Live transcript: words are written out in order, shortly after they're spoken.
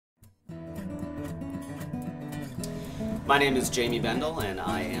My name is Jamie Bendel, and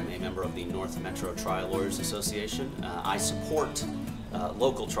I am a member of the North Metro Trial Lawyers Association. I support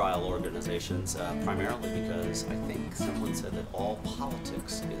local trial organizations primarily because I think someone said that all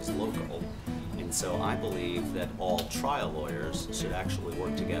politics is local, and so I believe that all trial lawyers should actually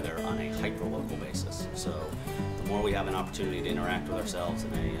work together on a hyper-local basis. So the more we have an opportunity to interact with ourselves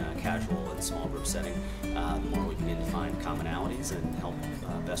in a casual and small group setting, the more we begin to find commonalities and help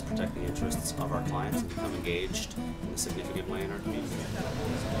best protect the interests of our clients and become engaged in a significant way in our community.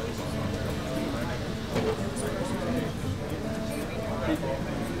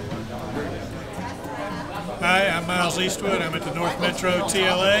 Hi, I'm Miles Eastwood. I'm at the North Metro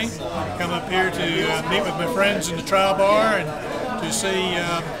TLA. Come up here to meet with my friends in the trial bar and to see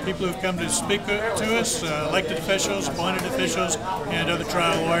people who've come to speak to us, elected officials, appointed officials, and other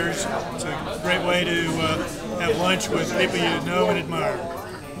trial lawyers. It's a great way to have lunch with people you know and admire.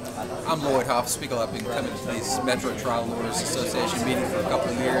 I'm Lloyd Hoff-Spiegel. I've been coming to these Metro Trial Lawyers Association meetings for a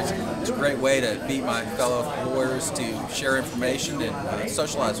couple of years. It's a great way to meet my fellow lawyers, to share information and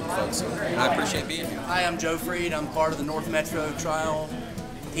socialize with folks, and I appreciate being here. Hi, I'm Joe Freed. I'm part of the North Metro Trial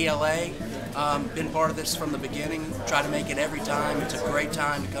TLA. Been part of this from the beginning. Try to make it every time. It's a great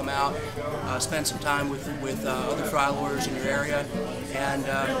time to come out, spend some time with other trial lawyers in your area, and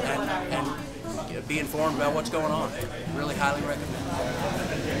be informed about what's going on. Really highly recommend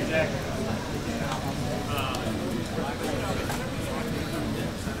it.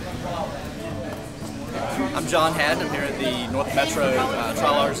 I'm John Haddon. I'm here at the North Metro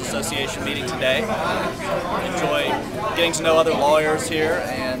Trial Lawyers Association meeting today. Enjoy getting to know other lawyers here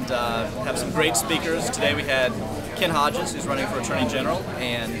and have some great speakers. Today we had Ken Hodges, who's running for Attorney General,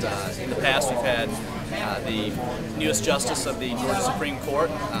 and in the past we've had the newest Justice of the Georgia Supreme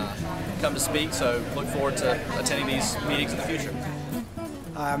Court come to speak, so look forward to attending these meetings in the future.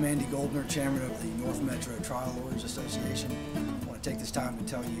 Hi, I'm Andy Goldner, Chairman of the North Metro Trial Lawyers Association. I want to take this time to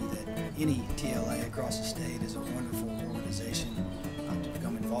tell you that any TLA across the state is a wonderful organization to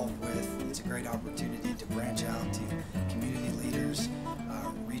become involved with. It's a great opportunity to branch out to community leaders,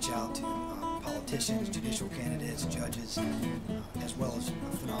 reach out to politicians, judicial candidates, judges, as well as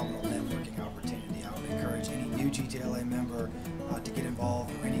a phenomenal networking opportunity. I would encourage any new GTLA member to get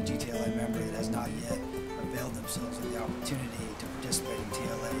involved, or any GTLA member that has not yet availed themselves of the opportunity to participate in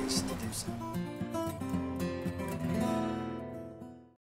TLAs to do so.